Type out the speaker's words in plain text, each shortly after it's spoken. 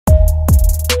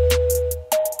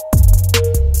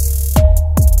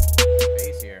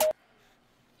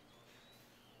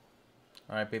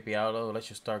Alright, Baby Auto, let's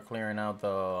just start clearing out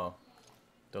the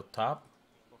top.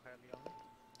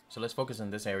 So let's focus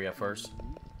on this area first.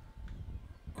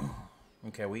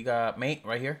 Okay, we got mate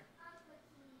right here.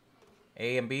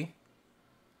 A and B.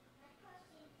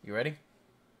 You ready?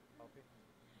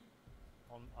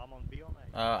 I'm on B on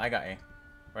A. I got A.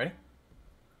 Ready?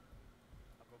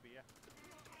 I'll go B,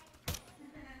 yeah.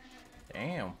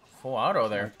 Damn, full auto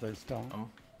there. Down. I'm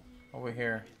over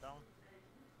here. He's down.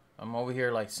 I'm over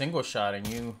here like single shot, and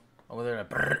you over there like.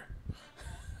 Brrr.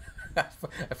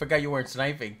 I forgot you weren't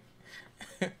sniping.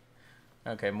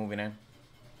 Okay, moving in.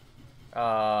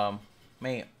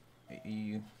 Mate,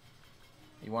 you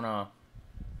wanna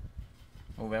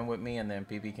move in with me, and then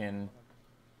PP can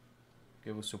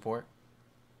give us support.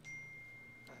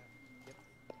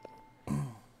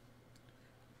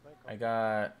 I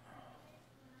got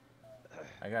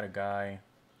a guy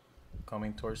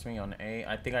coming towards me on A.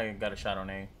 I think I got a shot on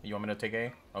A. You want me to take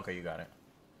A? Okay, you got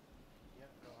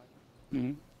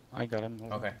it. I got him.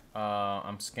 Okay.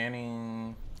 I'm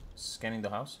scanning the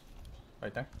house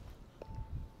right there.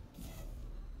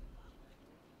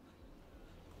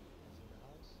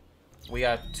 We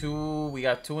got two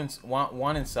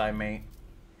one inside, mate.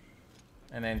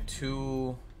 And then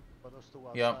two.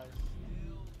 Yep.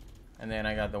 And then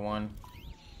I got the one.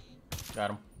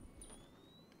 Got him.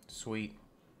 Sweet.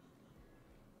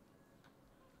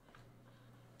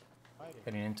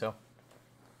 Getting intel.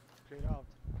 Clear out.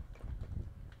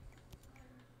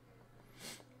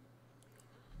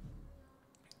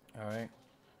 All right.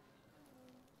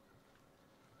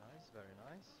 Nice, very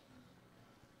nice.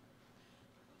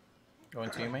 Going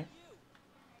to you, mate.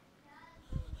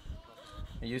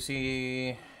 You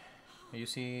see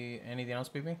anything else,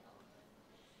 PP?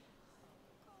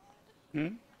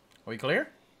 Are we clear?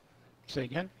 Say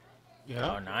again?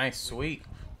 Yeah. Oh, nice, sweet.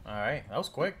 All right, that was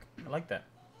quick. I like that.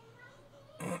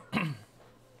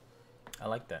 I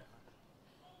like that.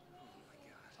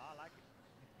 I like it.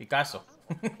 Picasso.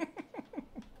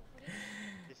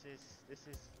 This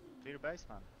is clear base,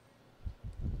 man.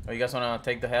 Oh, you guys wanna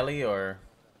take the heli or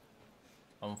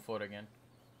on foot again?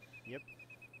 Yep.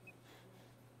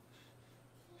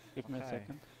 Give me a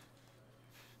second.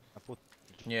 I put.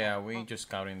 Yeah, we just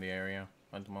scouting the area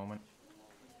at the moment.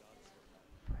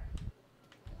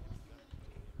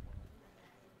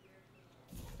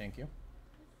 Thank you.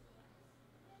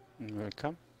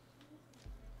 Welcome.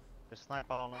 The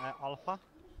sniper on Alpha.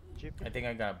 Jeep. I think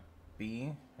I got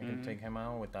B. I can take him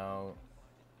out without.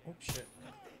 Oh shit.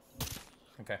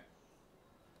 Okay.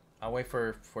 I'll wait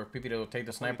for PP to take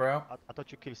the sniper out. I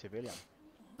thought you killed civilian.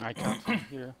 I can't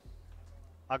here.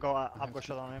 I've got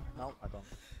shot on him. No, I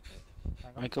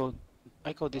don't.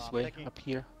 I go this way, taking- up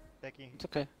here. Taking. It's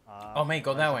okay. Oh, mate,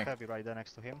 go there's that a way. Heavy right there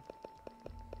next to him.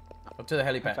 Up to the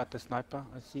I helipad. got the sniper.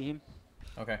 I see him.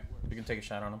 Okay, we can take a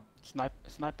shot on him.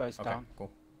 Sniper is Okay, down. cool.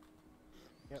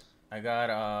 Yep. I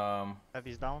got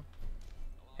Heavy's down.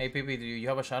 Hey PP, do you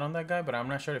have a shot on that guy? But I'm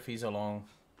not sure if he's alone.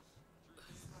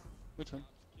 Which one?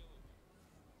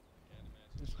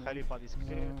 This one. Helipad is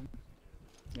clear.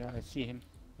 Yeah, I see him.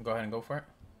 Go ahead and go for it.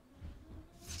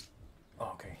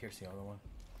 Oh, okay, here's the other one.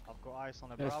 I've got eyes on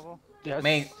the Yes. Bravo. There's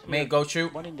Mate, go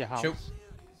shoot. one in the house. Shoot.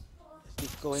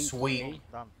 He's going Sweet.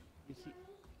 to Done. A.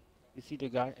 You see the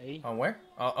guy A? On where?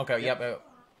 Oh, okay, yep.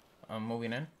 I'm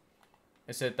moving in.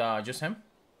 Is it just him?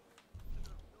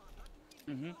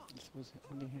 This was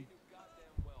only him.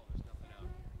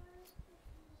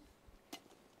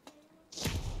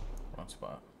 Wrong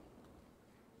spot.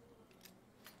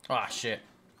 Ah, shit.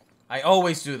 I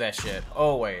always do that shit.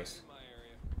 Always.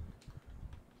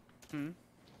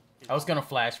 I was gonna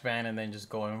flashbang and then just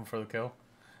go in for the kill.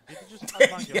 Did you just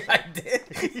advance Yeah, I did.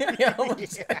 Yeah, I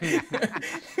almost-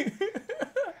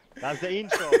 That's the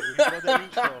intro. We got the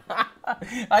intro.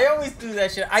 I always do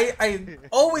that shit. I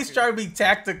always try to be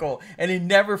tactical, and it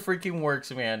never freaking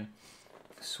works, man.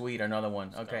 Sweet, another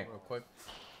one. Okay, real quick.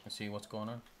 Let's see what's going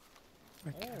on. Oh,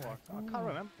 I can't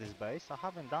remember this base. I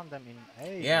haven't done them in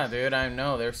ages. Yeah, dude, I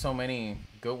know. There's so many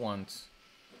good ones.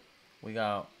 We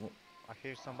got... I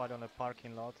hear somebody on the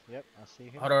parking lot. Yep, I see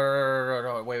him. Hold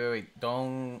on. Wait.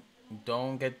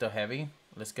 Don't get the heavy.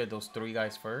 Let's get those three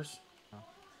guys first. Don't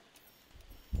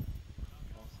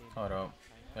see him. Hold up.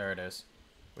 There it is.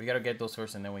 We gotta get those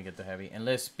first and then we get the heavy.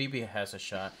 Unless BB has a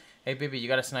shot. Hey, BB, you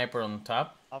got a sniper on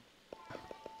top?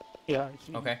 Yeah, I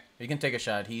see him. Okay, you can take a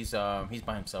shot. He's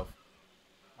by himself.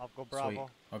 I've got Bravo. Sweet.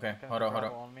 Okay, hold Bravo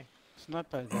up. on me.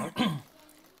 Sniper is out.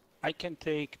 I can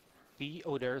take B.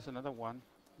 Oh, there's another one.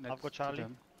 I've got next to Charlie.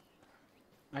 them.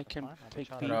 I can fine, I've got take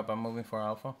Charlie. B. Hold up, I'm moving for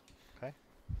Alpha. Okay.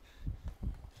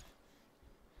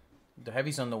 The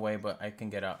heavy's on the way, but I can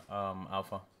get out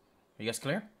Alpha. Are you guys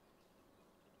clear?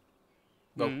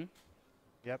 Go. Mhm.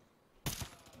 Yep.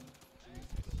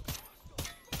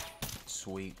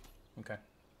 Sweet. Okay.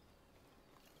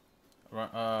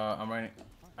 I'm running.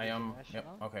 I am. Yep.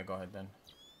 Okay, go ahead then.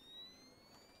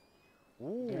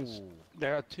 Ooh.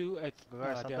 There are two at.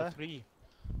 Guys, There are there? three.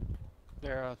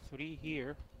 There are three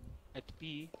here at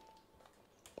B.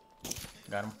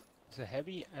 Got him. There's a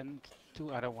heavy and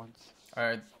two other ones. All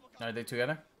right. Are they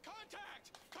together?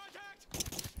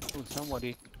 Oh,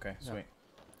 somebody. Okay. Yeah. Sweet.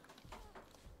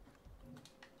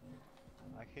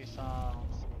 I hear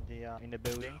sounds in the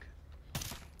building.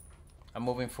 I'm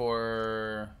moving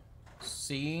for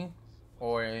C,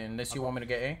 or unless you want me to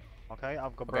get A. Okay,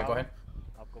 I've got Okay, Bravo. go ahead.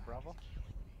 I've got Bravo.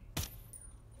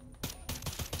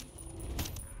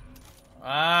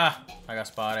 Ah, I got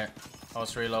spotted. I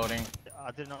was reloading.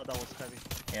 I didn't know that was heavy.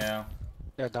 Yeah.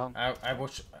 They're down. I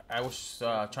was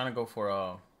trying to go for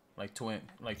a like two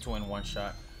in one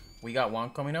shot. We got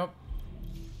one coming up,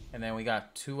 and then we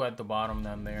got two at the bottom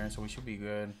down there, so we should be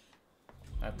good.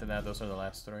 After that, those are the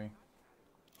last three.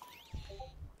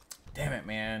 Damn it,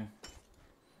 man.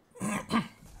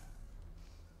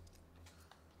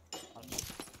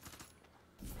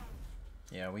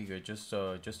 Yeah, we good. Just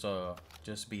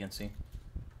B and C.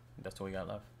 That's what we got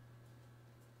left.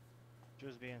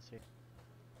 Just B and C.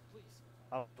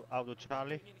 I'll do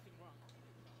Charlie.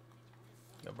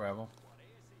 Go Bravo.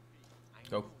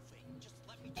 Go.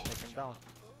 Take him down.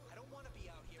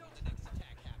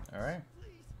 All right.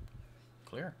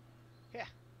 Clear. Yeah.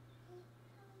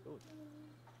 Good.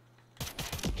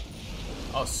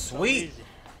 Oh, sweet. easy.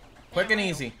 Quick and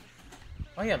easy.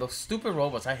 Oh yeah, those stupid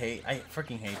robots. I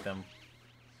freaking hate them.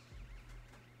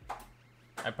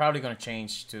 I'm probably gonna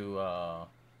change to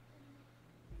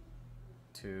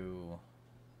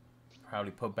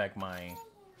probably put back my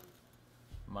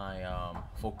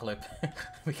full clip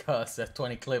because that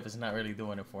 20 clip is not really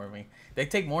doing it for me. They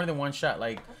take more than one shot.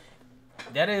 Like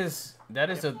that is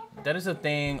a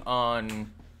thing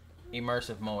on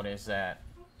immersive mode, is that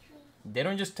they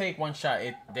don't just take one shot.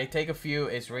 They take a few.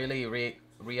 It's really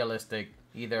realistic.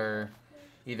 Either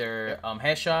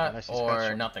headshot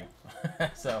or nothing.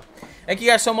 So thank you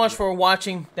guys so much for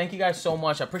watching. Thank you guys so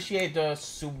much. I appreciate the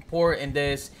support in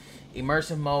this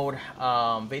immersive mode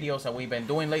videos that we've been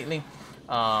doing lately.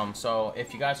 So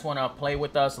if you guys want to play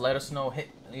with us, let us know. Hit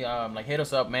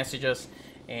us up, message us,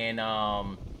 and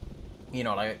you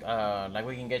know, like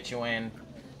we can get you in.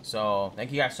 So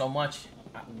thank you guys so much.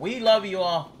 We love you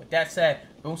all. With that said,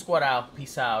 Boom Squad out.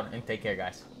 Peace out and take care,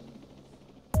 guys.